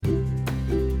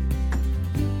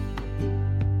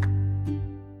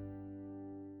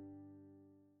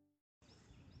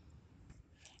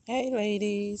Hey,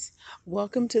 ladies.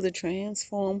 Welcome to the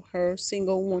Transform Her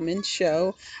Single Woman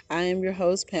show. I am your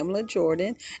host, Pamela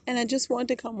Jordan, and I just wanted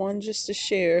to come on just to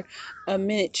share a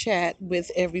minute chat with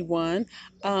everyone.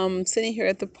 Sitting here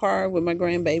at the park with my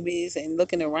grandbabies and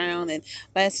looking around, and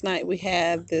last night we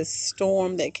had this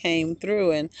storm that came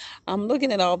through, and I'm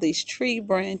looking at all these tree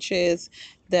branches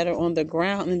that are on the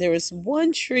ground, and there is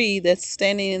one tree that's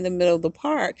standing in the middle of the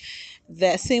park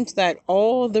that seems like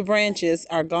all the branches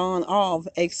are gone off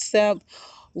except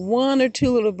one or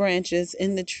two little branches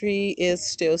and the tree is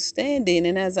still standing.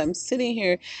 And as I'm sitting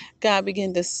here, God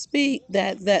began to speak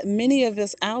that many of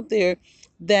us out there,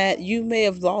 that you may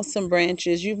have lost some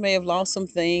branches, you may have lost some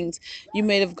things, you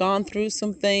may have gone through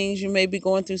some things, you may be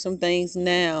going through some things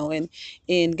now,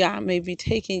 and God may be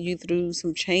taking you through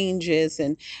some changes,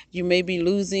 and you may be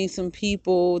losing some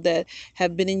people that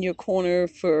have been in your corner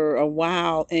for a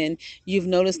while, and you've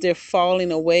noticed they're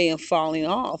falling away and falling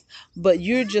off. But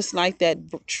you're just like that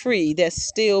tree that's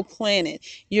still planted.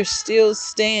 You're still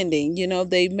standing.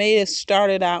 They may have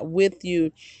started out with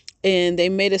you, and they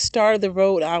may have started the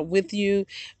road out with you,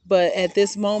 but at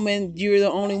this moment you're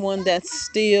the only one that's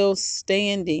still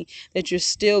standing, that you're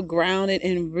still grounded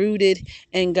and rooted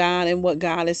in God and what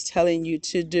God is telling you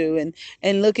to do.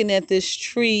 And looking at this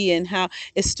tree and how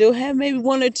it still have maybe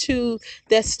one or two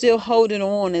that's still holding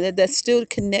on, and that's still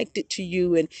connected to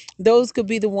you, and those could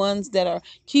be the ones that are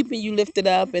keeping you lifted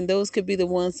up, and those could be the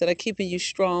ones that are keeping you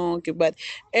strong. But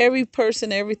every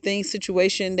person, everything,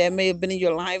 situation that may have been in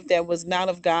your life that was not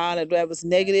of God, or that was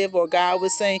negative, or God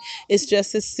was saying it's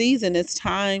just a season, it's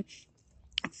time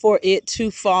for it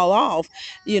to fall off,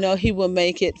 he will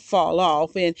make it fall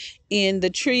off. And the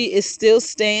tree is still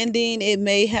standing. It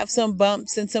may have some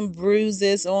bumps and some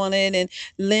bruises on it, and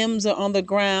limbs are on the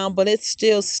ground, but it's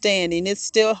still standing. It's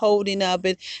still holding up.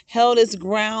 It held its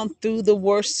ground through the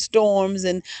worst storms,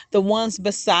 and the ones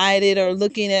beside it are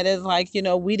looking at it like,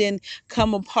 we didn't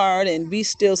come apart and we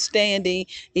still standing,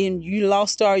 and you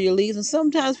lost all your leaves. And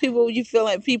sometimes you feel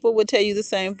like people would tell you the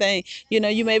same thing.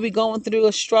 You may be going through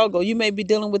a struggle. You may be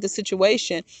dealing with a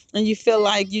situation, and you feel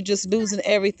like you're just losing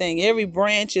everything. Every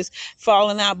branch is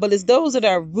falling out. But it's those that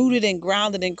are rooted and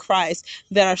grounded in Christ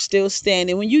that are still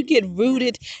standing. When you get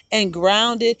rooted and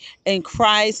grounded in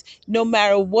Christ, no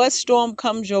matter what storm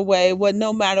comes your way,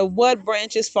 no matter what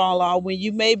branches fall off, when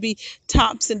you may be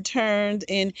tops and turned,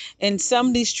 and some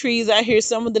of these trees out here,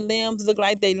 some of the limbs look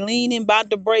like they leaning about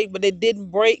to break, but they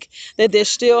didn't break, that they're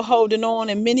still holding on.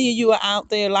 And many of you are out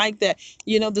there like that.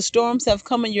 The storms have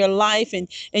come in your life, and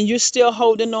you're still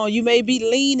holding on. You may be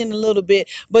leaning a little bit,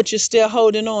 but you're still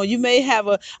holding on. You may have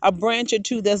a branch or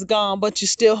two that's gone, but you're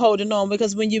still holding on,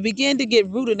 because when you begin to get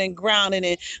rooted and grounded,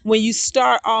 and when you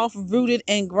start off rooted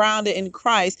and grounded in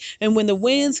Christ, and when the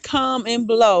winds come and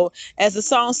blow, as the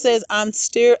song says, I'm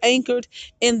still anchored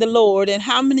in the Lord. And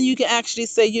how many of you can actually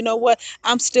say, you know what,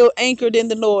 I'm still anchored in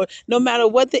the Lord? No matter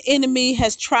what the enemy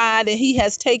has tried, and he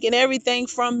has taken everything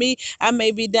from me. I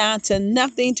may be down to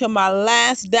nothing, to my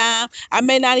last dime. I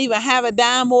may not even have a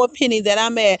dime or a penny that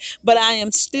I'm at, but I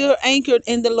am still anchored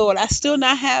in the Lord. I still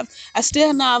not have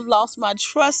lost my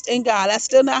trust in God. I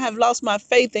still not have lost my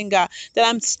faith in God, that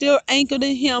I'm still anchored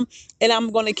in him, and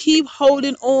I'm going to keep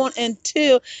holding on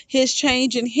until his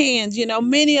changing hands.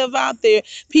 Many of out there,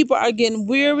 people are getting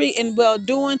weary and well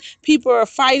doing. People are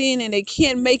fighting, and they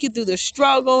can't make it through the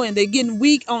struggle, and they're getting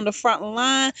weak on the front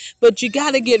line. But you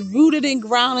got to get rooted and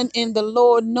grounded in the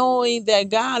Lord, knowing that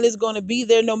God is going to be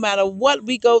there no matter what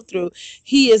we go through.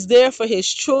 He is there for his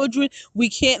children. We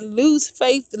can't lose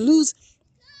faith,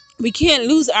 we can't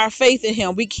lose our faith in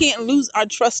him. We can't lose our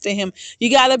trust in him.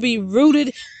 You got to be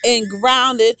rooted and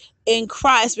grounded in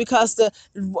Christ, because the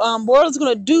world is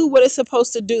going to do what it's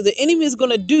supposed to do. The enemy is going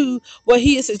to do what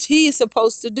he is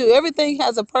supposed to do. Everything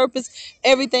has a purpose.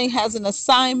 Everything has an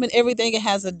assignment. Everything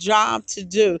has a job to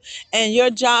do. And your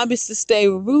job is to stay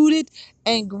rooted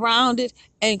and grounded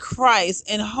in Christ,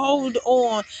 and hold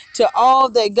on to all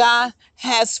that God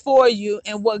has for you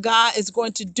and what God is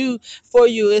going to do for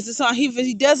you. It's a song.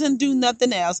 He doesn't do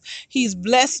nothing else. He's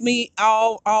blessed me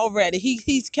already.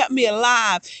 He's kept me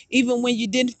alive even when you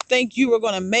didn't think you were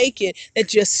going to make it,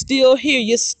 that you're still here.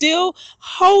 You're still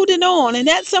holding on. And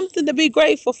that's something to be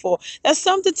grateful for. That's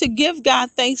something to give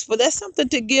God thanks for. That's something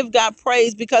to give God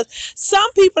praise, because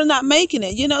some people are not making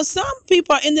it. Some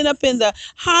people are ending up in the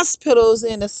hospitals,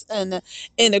 in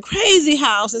the crazy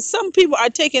house, and some people are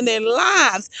taking their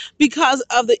lives because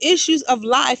of the issues of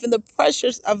life and the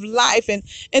pressures of life,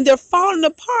 and they're falling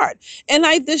apart. And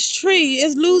like this tree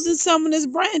is losing some of its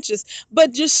branches,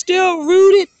 but you're still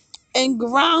rooted and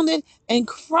grounded in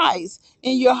Christ,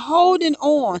 and you're holding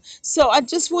on. So I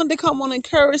just wanted to come on and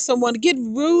encourage someone to get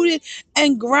rooted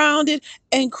and grounded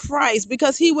in Christ,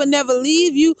 because he will never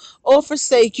leave you or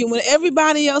forsake you. When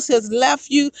everybody else has left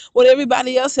you, when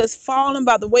everybody else has fallen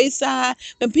by the wayside,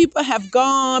 when people have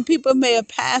gone, people may have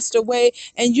passed away,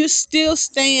 and you're still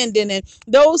standing, and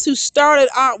those who started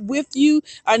out with you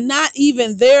are not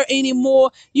even there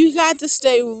anymore. You got to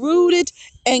stay rooted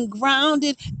and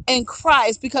grounded in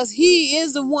Christ, because he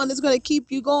is the one that's going to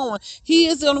keep you going. He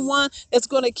is the one that's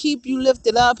going to keep you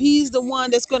lifted up. He's the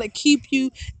one that's going to keep you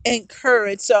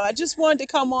encouraged. So I just wanted to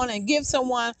come on and give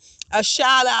someone a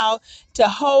shout out to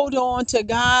hold on to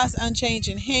God's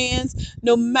unchanging hands,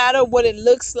 no matter what it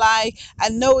looks like. I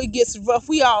know it gets rough.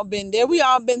 We all been there. We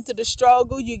all been through the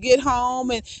struggle. You get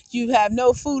home and you have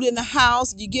no food in the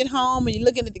house. You get home and you're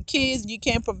looking at the kids and you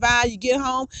can't provide. You get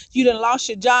home, you done lost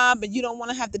your job, and you don't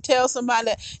want to have to tell somebody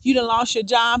that you done lost your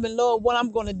job. And Lord, what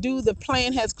I'm going to do? The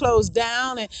plant has closed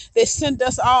down, and they sent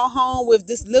us all home with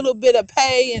this little bit of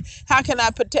pay. And how can I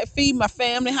feed my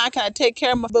family? How can I take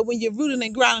care of my? But when you're rooted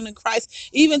and grounded in Christ,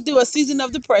 even through a season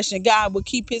of depression, God will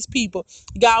keep his people.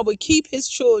 God will keep his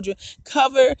children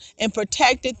covered and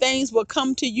protected. Things will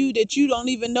come to you that you don't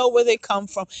even know where they come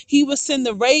from. He will send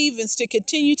the ravens to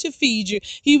continue to feed you.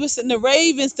 He will send the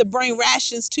ravens to bring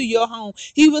rations to your home.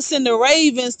 He will send the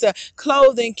ravens to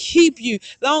clothe and keep you,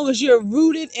 long as you're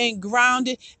rooted and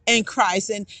grounded in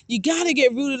Christ. And you got to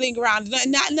get rooted and grounded.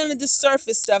 Not none of this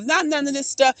surface stuff. Not none of this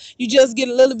stuff. You just get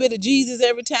a little bit of Jesus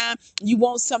every time you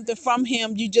want something from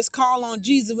him. You just call on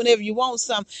Jesus whenever you want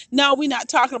something. No, we're not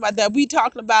talking about that. We're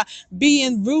talking about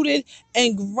being rooted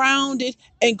and grounded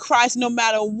in Christ, no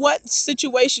matter what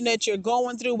situation that you're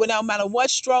going through, no matter what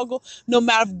struggle, no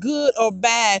matter good or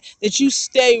bad, that you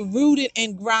stay rooted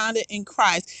and grounded in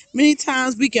Christ. Many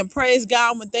times we can praise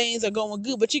God when things are going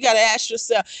good, but you got to ask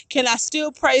yourself, can I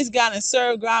still praise God and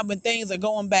serve God when things are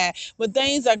going bad? When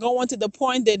things are going to the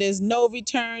point that there's no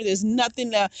return, there's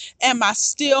nothing left, am I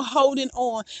still holding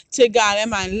on to God?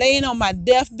 Am I laying on my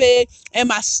deathbed?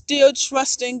 Am I still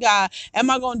trusting God? Am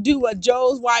I going to do what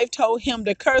Job's wife told him,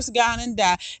 to curse God and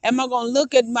die? Am I going to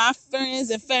look at my friends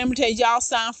and family and tell y'all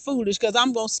sound foolish? Because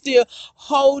I'm going to still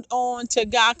hold on to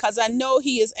God, because I know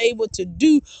he is able to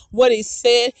do what he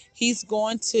said he's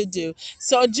going to do.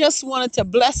 So I just wanted to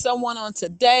bless someone on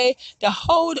today to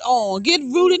hold on, get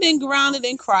rooted and grounded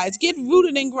in Christ, get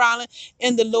rooted and grounded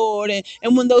in the Lord.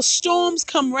 And when those storms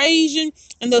come raging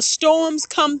and those storms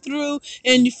come through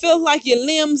and you feel like your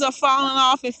limbs are falling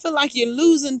off and feel like you're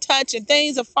losing touch and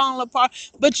things are falling apart,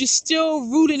 but you're still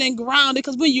rooted and grounded,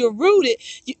 because when you're rooted,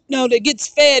 you know that gets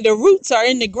fed. The roots are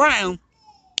in the ground,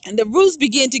 and the roots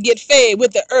begin to get fed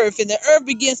with the earth, and the earth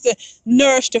begins to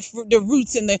nourish the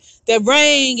roots, and the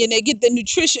rain, and they get the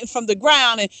nutrition from the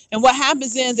ground. And what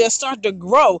happens is they'll start to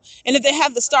grow. And if they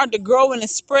have to start to grow and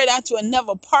spread out to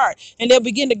another part, and they'll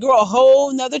begin to grow a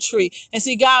whole nother tree. And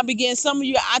see, God begins, some of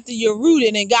you after you're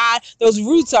rooted, and God, those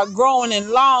roots are growing and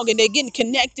long, and they're getting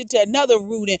connected to another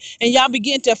root. And y'all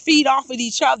begin to feed off of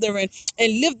each other and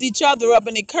lift each other up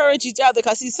and encourage each other.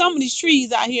 Because see, some of these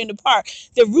trees out here in the park,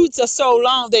 the roots are so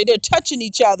long, they're touching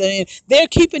each other, and they're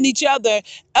keeping each other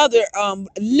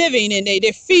living, and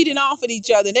they're feeding off of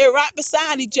each other. They're right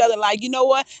beside each other, like, you know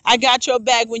what, I got your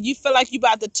back. When you feel like you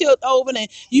about to tilt over, and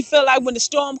you feel like when the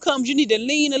storm comes you need to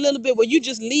lean a little bit, well, you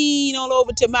just lean on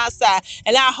over to my side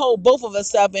and I hold both of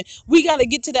us up. And we got to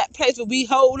get to that place where we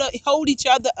hold each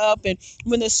other up. And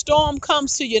when the storm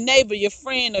comes to your neighbor, your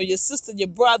friend, or your sister, your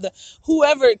brother,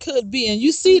 whoever it could be, and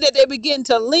you see that they begin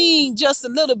to lean just a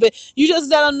little bit, you just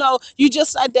let them know you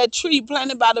just like that tree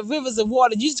planted by the rivers of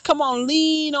water. You just come on,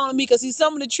 lean on me, because see,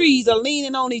 some of the trees are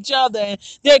leaning on each other, and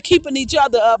they're keeping each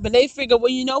other up, and they figure, well,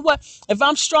 you know what, if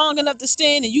I'm strong enough to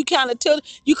stand and you kind of tilt,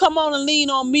 you come on and lean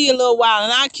on me a little while,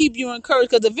 and I keep you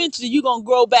encouraged, because eventually you're going to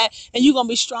grow back and you're going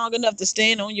to be strong enough to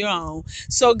stand on your own.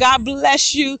 So God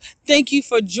bless you. Thank you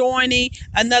for joining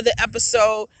another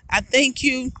episode. I thank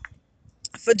you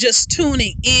for just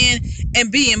tuning in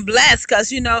and being blessed,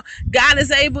 because you know God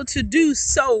is able to do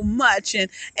so much, and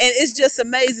it's just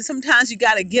amazing. Sometimes you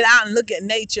got to get out and look at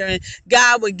nature, and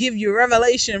God will give you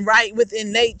revelation right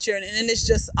within nature, and it's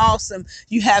just awesome.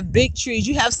 You have big trees.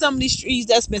 You have some of these trees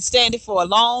that's been standing for a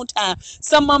long time.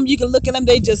 Some of them, you can look at them,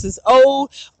 they just as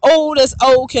old as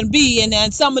old can be, and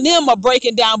then some of them are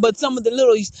breaking down, but some of the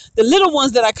little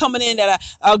ones that are coming in that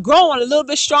are growing a little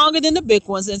bit stronger than the big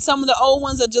ones, and some of the old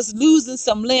ones are just losing some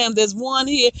some limbs. There's one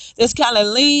here that's kind of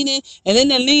leaning, and then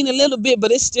they lean a little bit,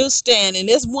 but it's still standing.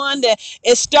 There's one that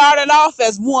it started off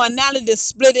as one, now that it's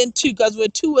split in two, because we're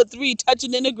two or three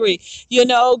touching and agree.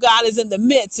 God is in the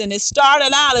midst, and it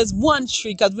started out as one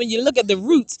tree, because when you look at the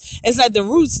roots, it's like the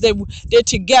roots, they're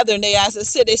together, and as I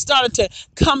said, they started to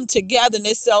come together, and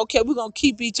they said, okay, we're going to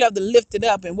keep each other lifted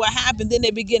up. And what happened, then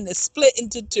they begin to split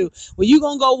into two. Well, you're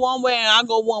going to go one way and I'll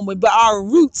go one way, but our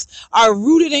roots are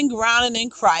rooted and grounded in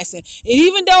Christ. And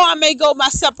even though I may go my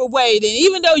separate way, and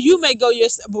even though you may go your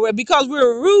separate way, because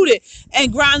we're rooted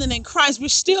and grounded in Christ, we're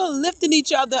still lifting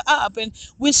each other up, and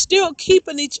we're still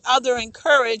keeping each other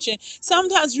encouraged. And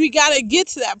sometimes we got to get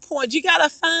to that point. You got to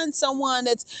find someone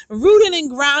that's rooted and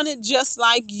grounded just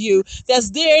like you,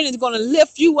 that's there and is going to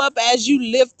lift you up as you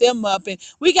lift them up. And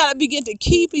we got to begin to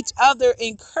keep each other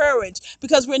encouraged,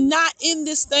 because we're not in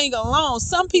this thing alone.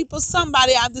 Some people,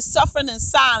 somebody out there suffering in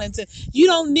silence, and you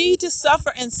don't need to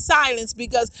suffer in silence,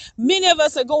 because many of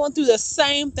us are going through the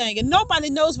same thing, and nobody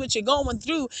knows what you're going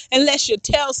through unless you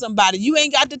tell somebody. You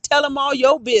ain't got to tell them all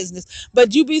your business,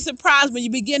 but you'd be surprised when you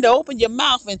begin to open your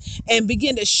mouth and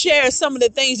begin to share some of the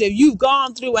things that you've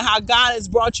gone through and how God has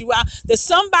brought you out, that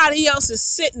somebody else is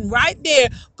sitting right there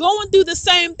going through the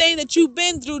same thing that you've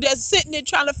been through, that's sitting there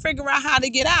trying to figure out how to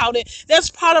get out. And that's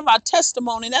part of our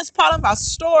testimony. That's part of our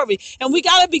story. And we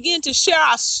got to begin to share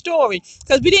our story,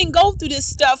 because we didn't go through this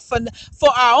stuff for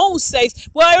our own sakes.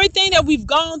 Well, everything that we've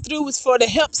gone through is for to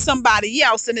help somebody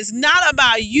else. And it's not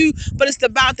about you, but it's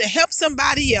about to help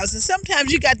somebody else. And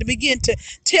sometimes you got to begin to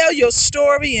tell your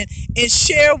story and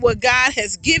share what God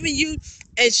has given you,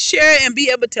 and share and be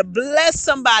able to bless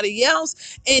somebody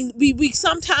else. And we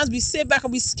sometimes we sit back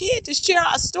and we scared to share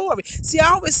our story. See, I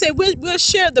always say we'll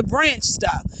share the branch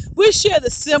stuff. We'll share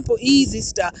the simple, easy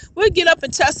stuff. We'll get up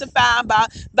and testify about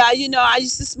I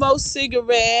used to smoke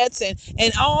cigarettes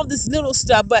and all this little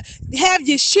stuff. But have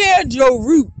you shared your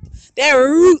root? That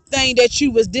root thing that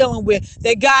you was dealing with,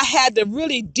 that God had to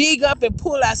really dig up and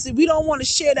pull out. See, we don't want to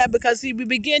share that, because see, we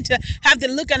begin to have to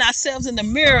look at ourselves in the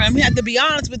mirror, and we have to be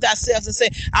honest with ourselves and say,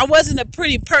 I wasn't a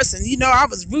pretty person. I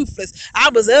was ruthless.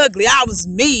 I was ugly. I was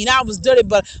mean. I was dirty.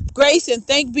 But grace and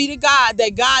thank be to God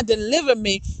that God delivered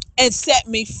me and set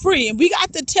me free. And we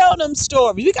got to tell them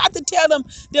stories. We got to tell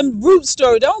them root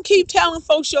stories. Don't keep telling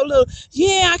folks your little,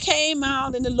 I came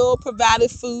out and the Lord provided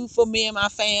food for me and my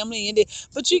family.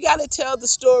 But you got to tell the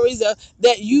stories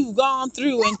that you've gone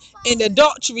through, and the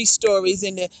adultery stories,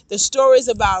 and the stories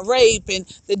about rape, and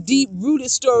the deep rooted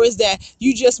stories that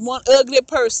you just one ugly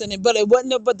person, but it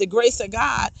wasn't but the grace of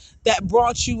God that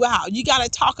brought you out. You got to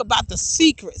talk about the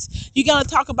secrets. You got to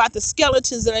talk about the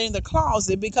skeletons that are in the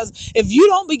closet, because if you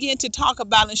don't begin to talk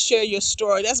about and share your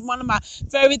story, that's one of my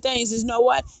favorite things is,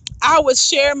 what? I would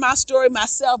share my story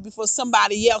myself before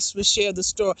somebody else would share the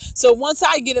story. So once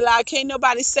I get it out, can't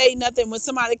nobody say nothing. When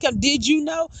somebody comes, did you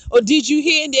know? Or did you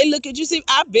hear? And they look at you, see,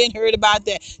 I've been heard about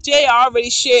that. Jay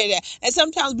already shared that. And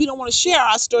sometimes we don't want to share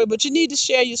our story, but you need to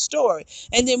share your story.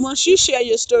 And then once you share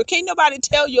your story, can't nobody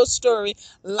tell your story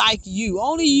like you.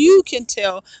 Only you can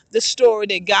tell the story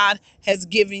that God has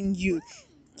given you.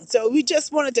 So we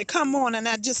just wanted to come on, and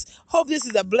I just hope this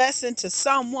is a blessing to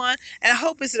someone, and I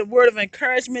hope it's a word of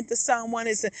encouragement to someone,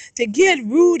 is to get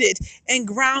rooted and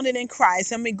grounded in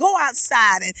Christ. I mean, go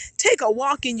outside and take a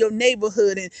walk in your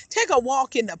neighborhood, and take a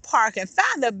walk in the park, and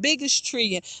find the biggest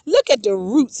tree and look at the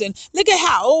roots, and look at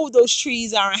how old those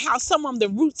trees are, and how some of them,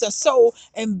 the roots are so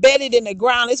embedded in the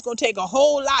ground. It's going to take a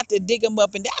whole lot to dig them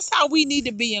up, and that's how we need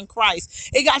to be in Christ.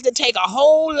 It got to take a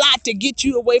whole lot to get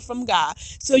you away from God.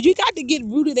 So you got to get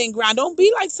rooted in ground. Don't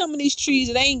be like some of these trees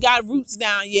that ain't got roots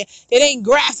down yet. It ain't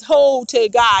grasped hold to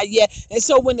God yet. And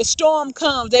so when the storm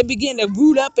comes, they begin to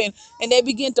root up and they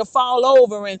begin to fall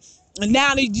over. And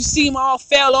now that you see them all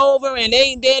fell over and they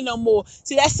ain't there no more.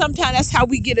 See, that's how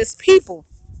we get as people.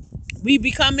 We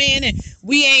be come in and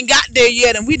we ain't got there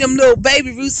yet, and we them little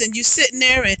baby roots, and you sitting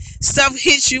there and stuff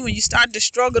hits you and you start to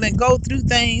struggle and go through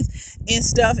things and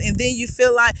stuff, and then you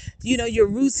feel like your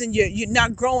roots and you're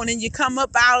not growing, and you come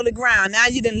up out of the ground. Now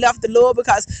you done left the Lord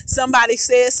because somebody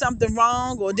said something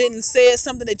wrong or didn't say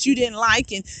something that you didn't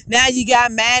like, and now you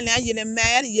got mad. Now you done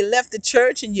mad and you left the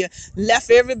church and you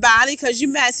left everybody because you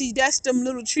mad. See, that's them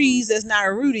little trees that's not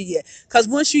rooted yet, because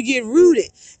once you get rooted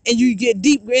and you get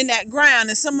deep in that ground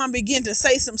and someone begin to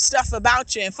say some stuff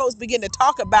about you and folks begin to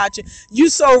talk about you, you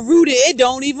so rooted it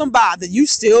don't even bother. You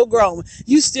still growing.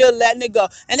 You still letting it go.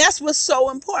 And that's what's so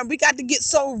important. We got to get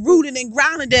so rooted and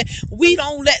grounded that we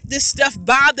don't let this stuff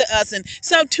bother us. And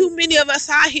so too many of us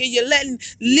out here, you're letting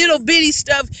little bitty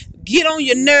stuff get on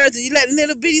your nerves, and you let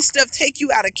little bitty stuff take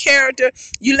you out of character.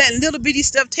 You let little bitty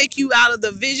stuff take you out of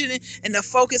the vision and the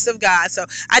focus of God. So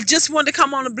I just wanted to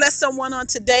come on and bless someone on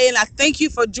today, and I thank you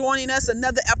for joining us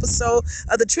another episode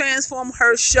of the Transform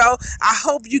Her Show. I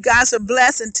hope you guys are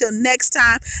blessed. Until next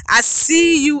time, I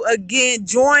see you again.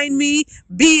 Join me.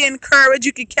 Be encouraged.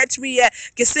 You can catch me at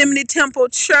Gethsemane Temple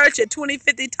Church at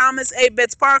 2050 Thomas A.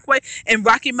 Betts Parkway in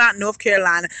Rocky Mount, North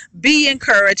Carolina. Be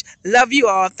encouraged. Love you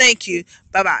all. Thank you.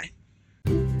 Bye-bye.